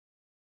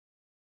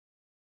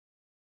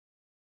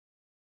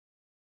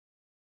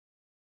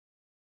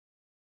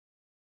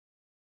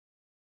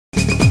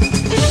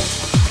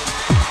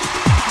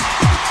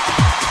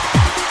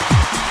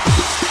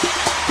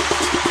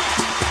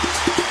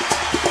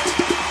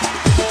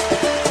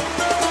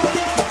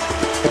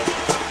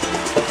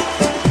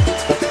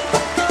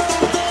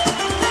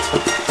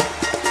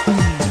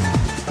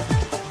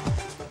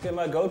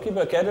my goalkeeper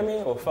academy,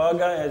 or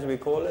FAGA as we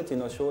call it,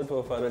 short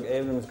for Farouk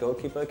Abrams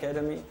Goalkeeper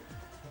Academy,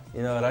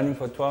 running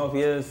for 12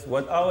 years.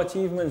 What our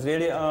achievements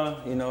really are,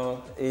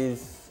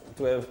 is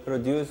to have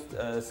produced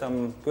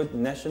some good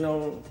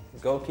national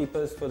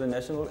goalkeepers for the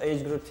national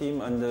age group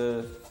team,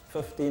 under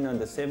 15,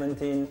 under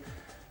 17,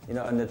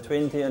 under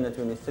 20, under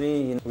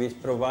 23. We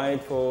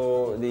provide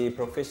for the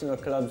professional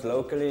clubs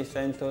locally,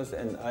 Santos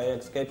and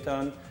Ajax Cape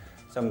Town,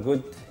 some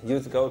good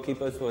youth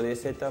goalkeepers for their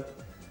setup.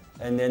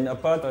 And then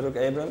apart from Farouk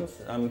Abrams,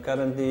 I'm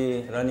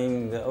currently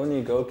running the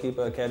only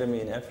goalkeeper academy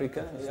in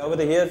Africa. Over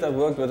the years, I've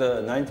worked with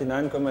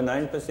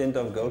 99.9%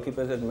 of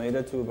goalkeepers that made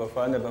it to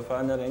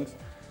Bafana ranks,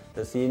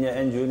 the senior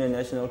and junior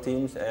national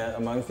teams,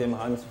 amongst them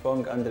Hans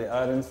Vonk, Andre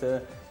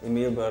Arendse,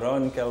 Emile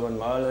Baron, Calvin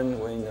Marlin,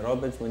 Wayne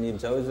Roberts,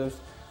 Munib Josephs,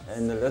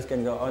 and the list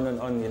can go on and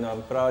on.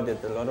 I'm proud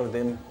that a lot of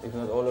them, if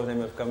not all of them,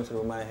 have come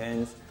through my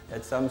hands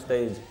at some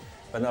stage.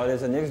 But now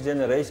there's a next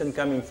generation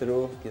coming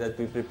through that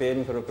we're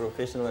preparing for a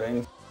professional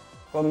ranks.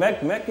 Well,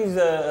 Mac is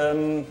a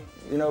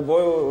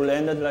boy who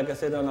landed, like I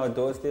said, on our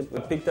doorstep. We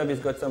picked up, he's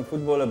got some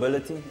football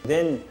ability.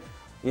 Then,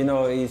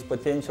 his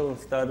potential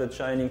started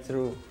shining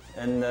through.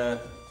 And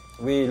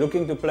we're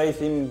looking to place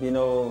him,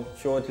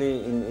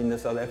 shortly in the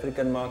South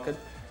African market.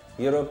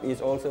 Europe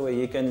is also where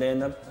he can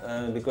land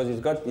up because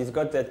he's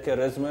got that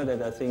charisma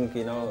that I think,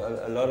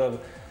 a lot of,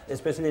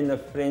 especially in the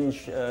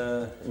French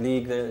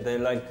league, they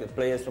like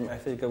players from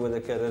Africa with the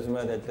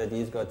charisma that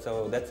he's got.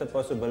 So that's a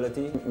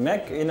possibility.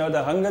 Mac,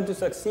 the hunger to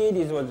succeed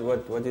is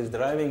what is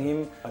driving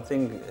him. I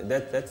think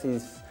that's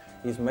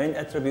his main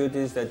attribute,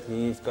 is that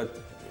he's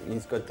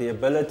got the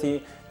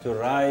ability to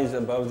rise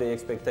above the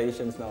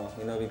expectations now.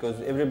 Because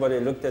everybody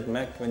looked at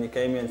Mac when he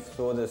came in and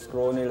saw the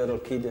scrawny little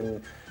kid,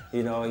 and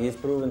he's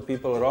proven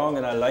people wrong,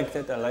 and I like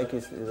that. I like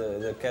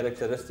the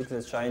characteristics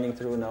that's shining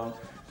through now.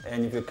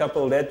 And if you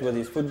couple that with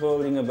his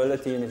footballing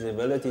ability and his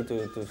ability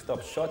to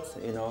stop shots,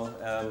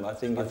 I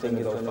think it's going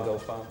to go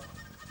far.